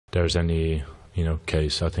there's any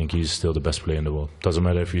case, I think he's still the best player in the world. Doesn't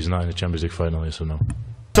matter if he's not in the Champions League final, yes or no.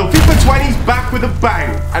 So FIFA 20's back with a bang,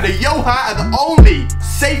 and the Yoha are the only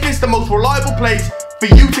safest and most reliable place for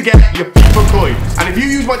you to get your FIFA coins. And if you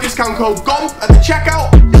use my discount code Gonth at the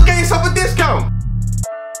checkout, you'll get yourself a discount.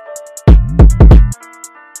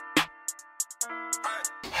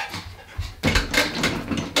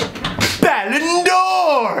 Ballon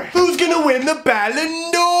d'Or! Who's gonna win the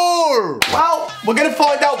Ballon d'Or? Well, we're gonna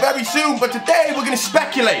find out very soon, but today we're gonna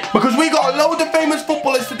speculate, because we got a load of famous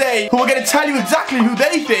footballers today who are gonna tell you exactly who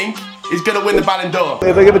they think is gonna win the Ballon d'Or.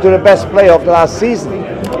 If I give it to the best player of the last season,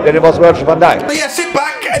 then it was Virgil van Dijk. So yeah, sit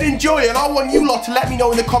back and enjoy, and I want you lot to let me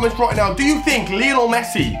know in the comments right now, do you think Lionel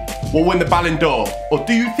Messi will win the Ballon d'Or? Or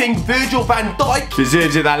do you think Virgil van Dijk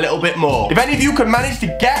deserves it that little bit more? If any of you can manage to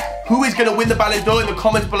get who is going to win the Ballon d'Or in the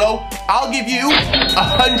comments below, I'll give you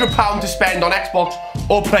 £100 to spend on Xbox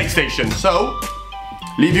or PlayStation. So,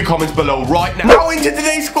 leave your comments below right now. Now into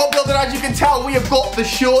today's squad builder, as you can tell, we have got the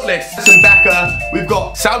shortlist. Some Becca, we've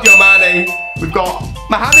got Sadio Mane, we've got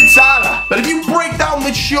Mohamed Salah. But if you break down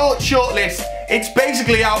the shortlist, it's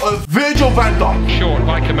basically out of Virgil van Dijk. Short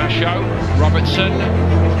by Camacho, Robertson.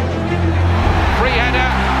 Free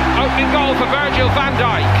header, opening goal for Virgil van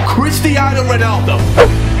Dijk. Cristiano Ronaldo.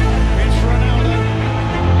 It's Ronaldo.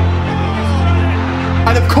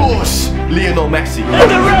 And of course, Lionel Messi.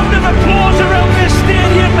 And a round of applause around this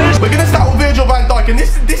stadium. We're going to start with Virgil van Dijk, and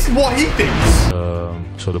this is what he thinks.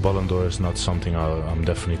 So the Ballon d'Or is not something I'm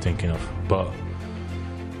definitely thinking of. But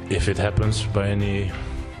if it happens by any,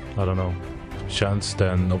 I don't know, chance,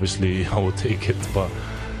 then obviously I will take it. But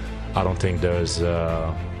I don't think there's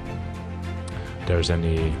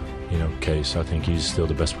any case. I think he's still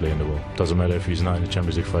the best player in the world. Doesn't matter if he's not in the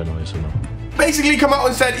Champions League final, yes or no. Basically come out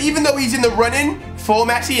and said, even though he's in the running for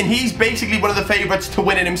Messi and he's basically one of the favourites to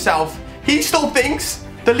win it himself, he still thinks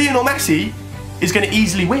that Lionel Messi is going to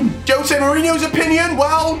easily win. Jose Mourinho's opinion,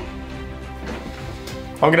 well,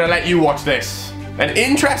 I'm going to let you watch this. An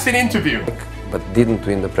interesting interview. But didn't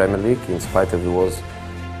win the Premier League, in spite of he was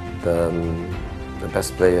the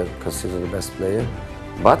best player, considered the best player.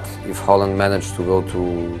 But if Holland managed to go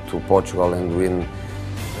to Portugal and win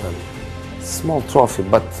a small trophy,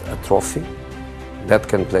 but a trophy, that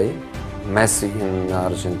can play. Messi in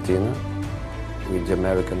Argentina with the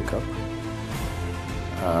American Cup.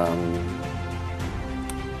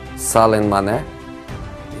 Salah and Mane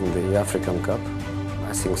in the African Cup.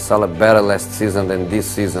 I think Salah better last season than this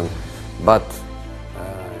season, but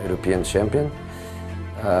European champion.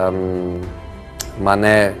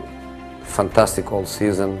 Mane, fantastic all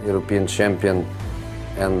season, European champion,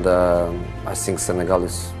 and I think Senegal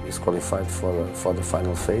is qualified for the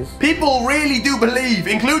final phase. People really do believe,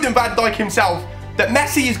 including Van Dijk himself, that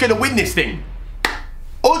Messi is going to win this thing.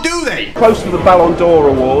 Or do they? Close to the Ballon d'Or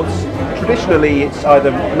awards, traditionally it's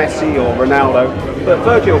either Messi or Ronaldo, but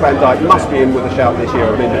Virgil van Dijk must be in with a shout this year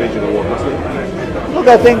of an individual award, mustn't he? Look,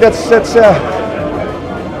 I think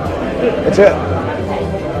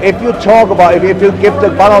if you talk about, if you give the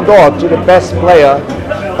Ballon d'Or to the best player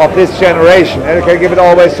of this generation, and you can give it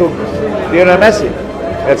always to Lionel Messi.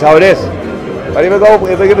 That's how it is. But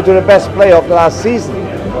if we give it to the best player of the last season,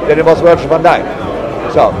 then it was Virgil van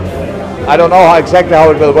Dijk. So, I don't know exactly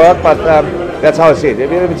how it will work, but that's how I see it.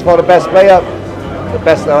 If it's for the best player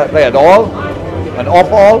at all, and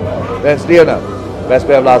of all, then it's Lionel. Best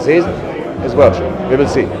player of last season is Virgil. We will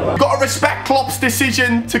see. Got to respect Klopp's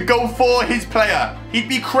decision to go for his player. He'd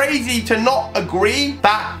be crazy to not agree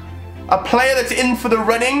that a player that's in for the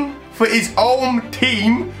running for his own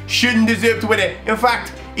team shouldn't deserve to win it. In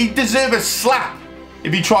fact, he'd deserve a slap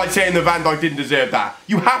if he tried saying that Van Dijk didn't deserve that.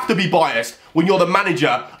 You have to be biased when you're the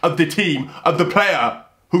manager of the team, of the player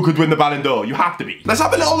who could win the Ballon d'Or. You have to be. Let's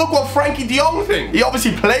have a little look what Frankie de Jong thinks. He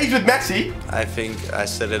obviously plays with Messi. I think, I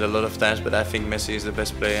said it a lot of times, but I think Messi is the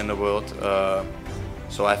best player in the world.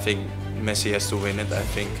 So I think Messi has to win it. I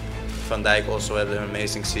think Van Dijk also had an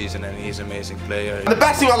amazing season and he's an amazing player. And the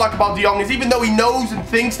best thing I like about de Jong is even though he knows and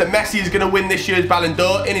thinks that Messi is going to win this year's Ballon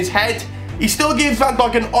d'Or, in his head, he still gives Van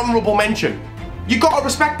Dijk an honourable mention. You got to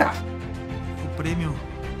respect that. O prêmio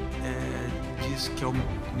diz que é o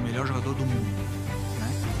melhor jogador do mundo, né?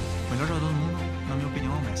 O melhor jogador do mundo, na minha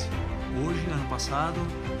opinião, é o Messi. Hoje, ano passado,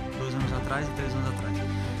 2 anos atrás e 3 anos atrás.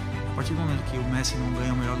 A partir do momento que o Messi não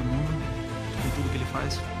ganha o melhor do mundo, em tudo que ele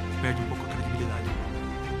faz, perde um pouco a credibilidade.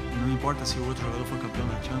 Não importa se o outro jogador foi campeão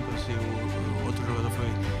da Champions, se o outro jogador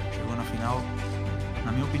chegou na final.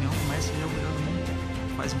 Na minha opinião, o Messi é o melhor do mundo.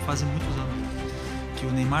 Fazem muitos anos que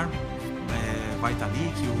o Neymar vai estar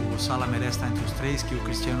ali, que o Salah merece estar entre os 3, que o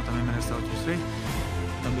Cristiano também merece estar entre os 3,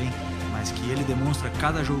 também. Mas que ele demonstra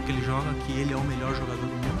cada jogo que ele joga que ele é o melhor jogador do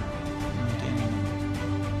mundo.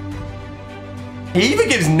 He even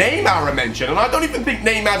gives Neymar a mention, and I don't even think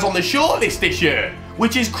Neymar's on the shortlist this year,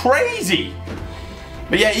 which is crazy.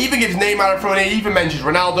 But yeah, he even gives Neymar a throw in. He even mentions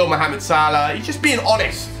Ronaldo, Mohamed Salah. He's just being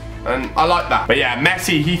honest, and I like that. But yeah,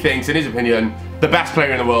 Messi, he thinks, in his opinion, the best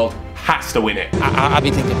player in the world has to win it. I'd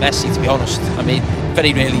be thinking Messi, to be honest. I mean,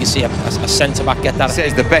 very rarely you see a centre-back get that. He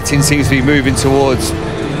says the betting seems to be moving towards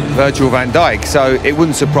Virgil van Dijk, so it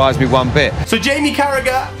wouldn't surprise me one bit. So Jamie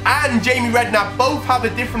Carragher and Jamie Redknapp both have a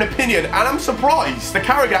different opinion, and I'm surprised the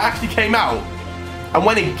Carragher actually came out and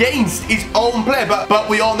went against his own player. But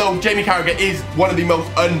we all know Jamie Carragher is one of the most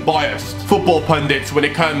unbiased football pundits when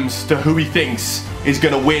it comes to who he thinks is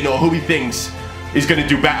going to win or who he thinks is going to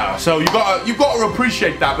do better. So you've got to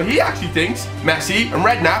appreciate that. But he actually thinks Messi and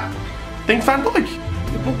Redknapp think Van Dijk.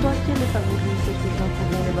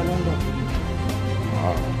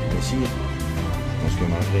 Messi, je pense que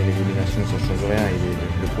malgré l'élimination, ça ne change rien. Il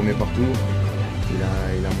est le premier partout. Il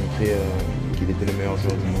a montré qu'il était le meilleur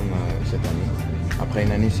joueur du monde cette année. Après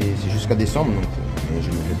une année, c'est jusqu'à décembre, donc je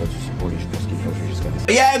ne me fais pas de soucis pour lui. Je pense qu'il va jouer jusqu'à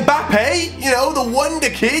décembre. Yeah, Mbappe, you know, the wonder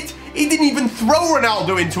kid, he didn't even throw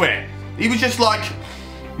Ronaldo into it. He was just like,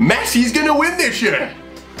 Messi's gonna win this year.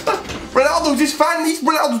 Ronaldo's his fan, he's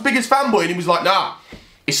Ronaldo's biggest fanboy, and he was like, nah,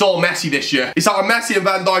 it's all Messi this year. It's like Messi and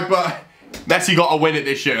Van Dijk, but Messi got to win it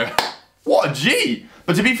this year. What a G.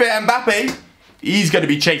 But to be fair, Mbappe, he's going to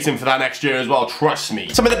be chasing for that next year as well, trust me.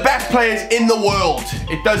 Some of the best players in the world.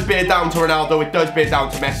 It does bear down to Ronaldo, it does bear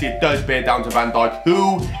down to Messi, it does bear down to Van Dijk.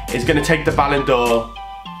 Who is going to take the Ballon d'Or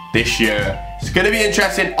this year? It's going to be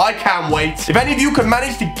interesting. I can't wait. If any of you can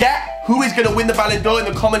manage to get who is going to win the Ballon d'Or in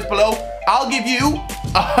the comments below, I'll give you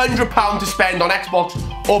 £100 to spend on Xbox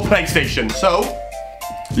or PlayStation. So,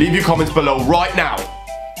 leave your comments below right now.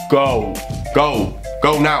 Go. Go.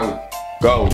 Go now. Go.